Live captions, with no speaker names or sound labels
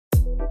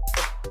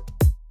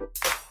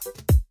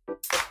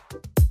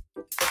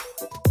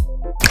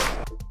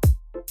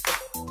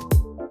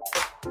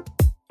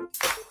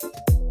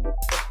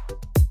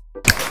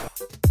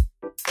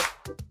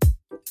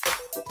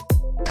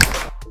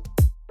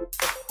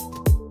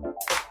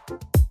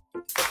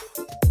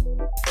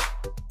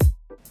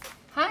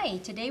Hi,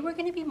 today we're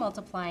going to be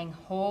multiplying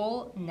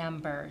whole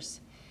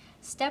numbers.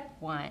 Step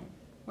 1,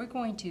 we're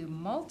going to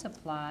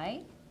multiply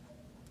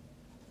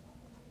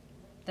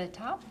the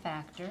top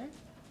factor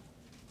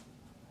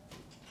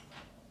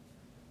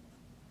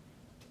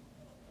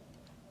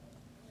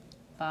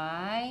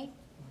by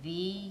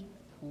the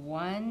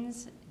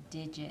ones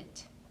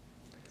digit.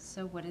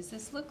 So what does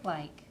this look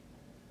like?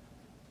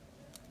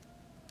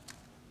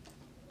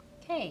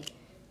 Okay,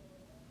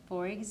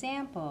 for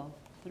example,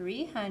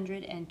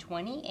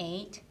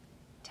 328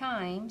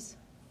 times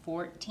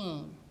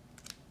 14.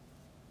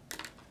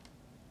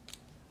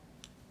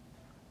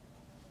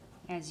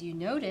 As you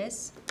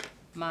notice,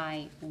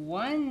 my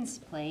ones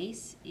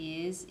place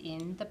is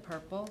in the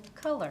purple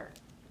color.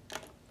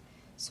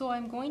 So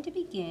I'm going to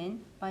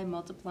begin by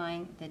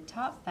multiplying the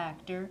top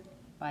factor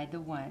by the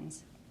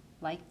ones,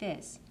 like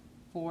this.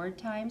 4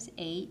 times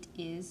 8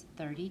 is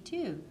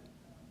 32.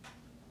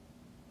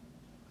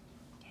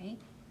 Okay.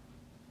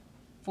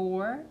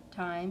 4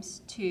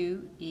 times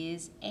 2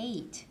 is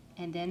 8,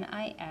 and then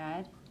I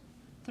add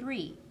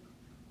 3.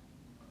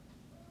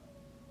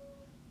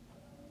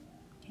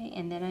 Okay,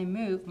 and then I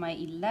move my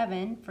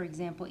 11. For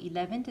example,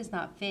 11 does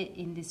not fit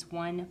in this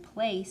one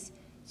place,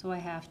 so I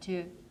have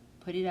to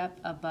put it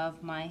up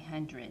above my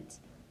hundreds.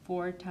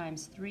 4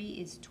 times 3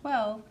 is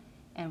 12,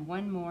 and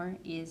one more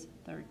is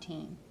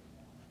 13.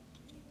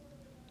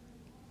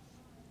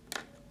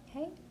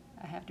 Okay,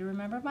 I have to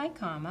remember my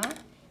comma,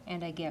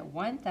 and I get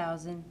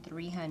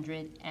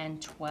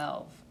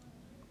 1,312.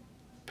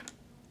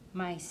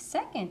 My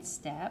second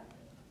step,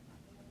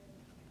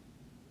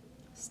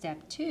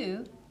 step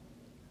 2,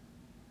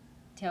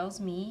 tells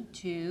me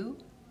to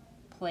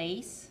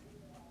place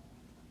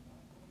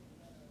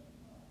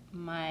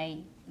my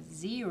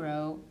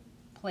 0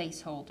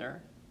 placeholder.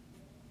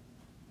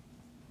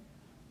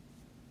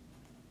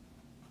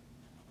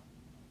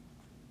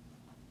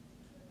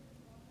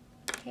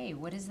 Okay,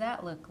 what does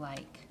that look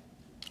like?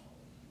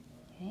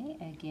 Okay,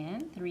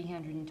 again,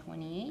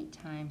 328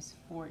 times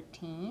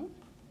 14.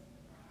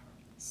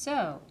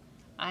 So,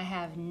 I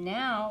have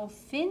now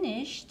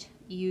finished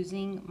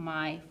using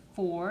my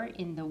 4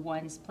 in the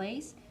ones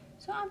place.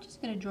 So I'm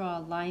just going to draw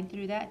a line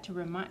through that to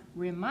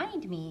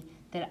remind me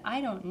that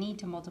I don't need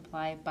to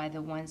multiply by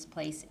the ones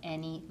place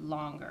any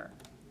longer.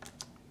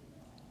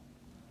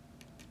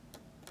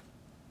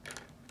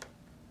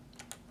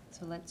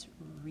 So let's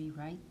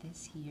rewrite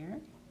this here.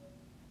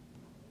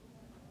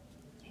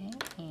 Okay,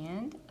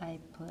 and I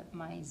put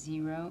my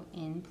 0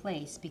 in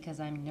place because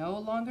I'm no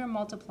longer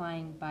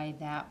multiplying by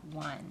that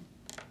 1.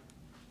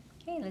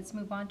 Okay, let's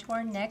move on to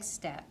our next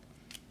step.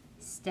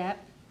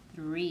 Step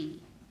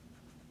 3.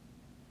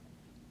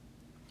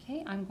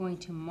 Okay, I'm going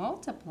to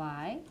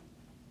multiply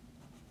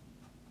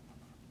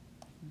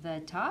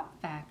the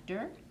top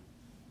factor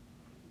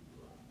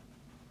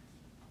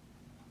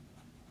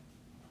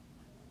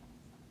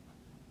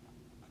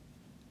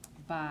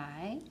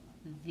by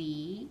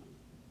the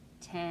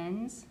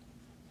tens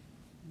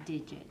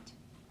digit.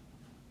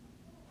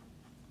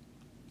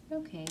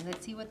 Okay,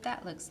 let's see what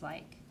that looks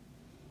like.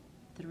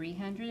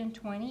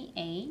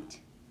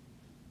 328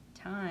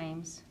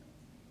 times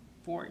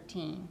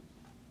 14.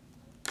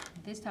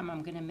 This time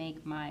I'm going to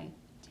make my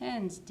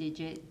tens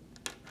digit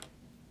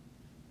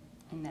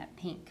in that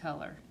pink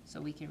color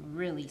so we can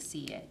really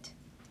see it.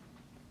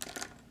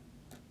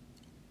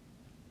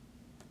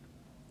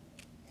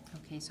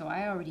 Okay, so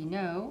I already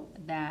know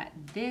that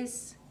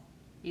this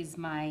is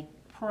my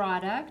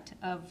product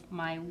of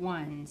my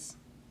ones.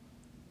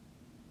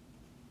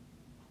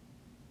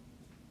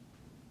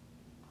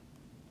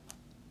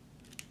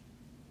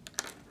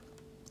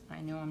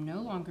 I know I'm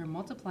no longer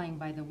multiplying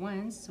by the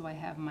ones, so I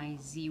have my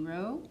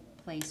 0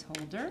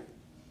 placeholder.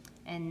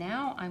 And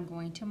now I'm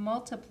going to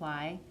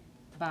multiply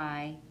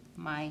by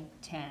my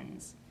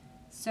tens.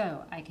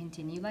 So I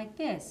continue like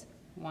this.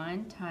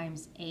 1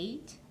 times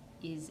 8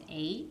 is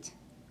 8.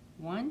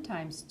 1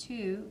 times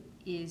 2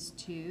 is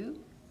 2.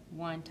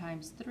 1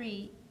 times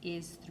 3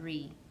 is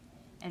 3.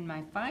 And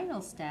my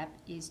final step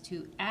is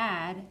to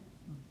add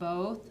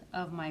both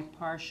of my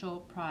partial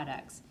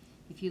products.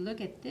 If you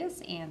look at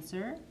this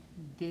answer,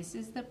 this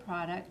is the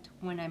product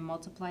when I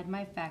multiplied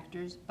my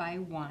factors by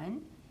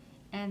 1,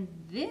 and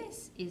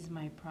this is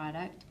my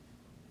product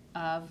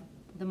of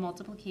the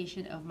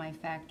multiplication of my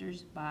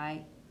factors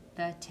by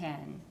the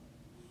 10.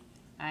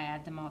 I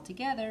add them all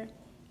together,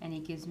 and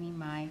it gives me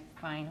my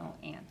final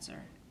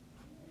answer.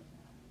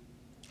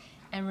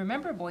 And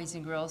remember, boys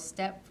and girls,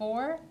 step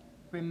 4,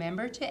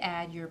 remember to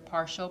add your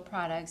partial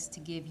products to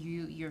give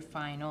you your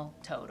final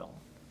total.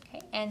 Okay,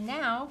 and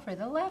now for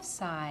the left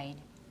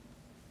side.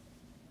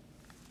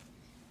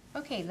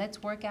 Okay,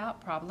 let's work out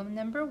problem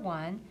number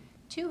 1,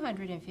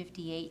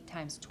 258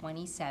 times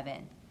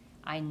 27.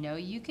 I know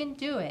you can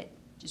do it.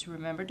 Just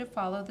remember to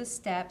follow the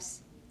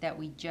steps that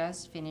we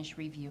just finished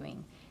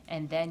reviewing,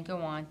 and then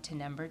go on to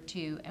number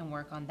 2 and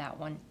work on that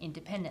one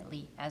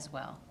independently as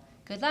well.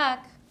 Good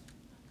luck!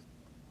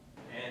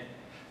 And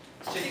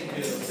chicken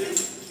noodle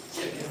soup.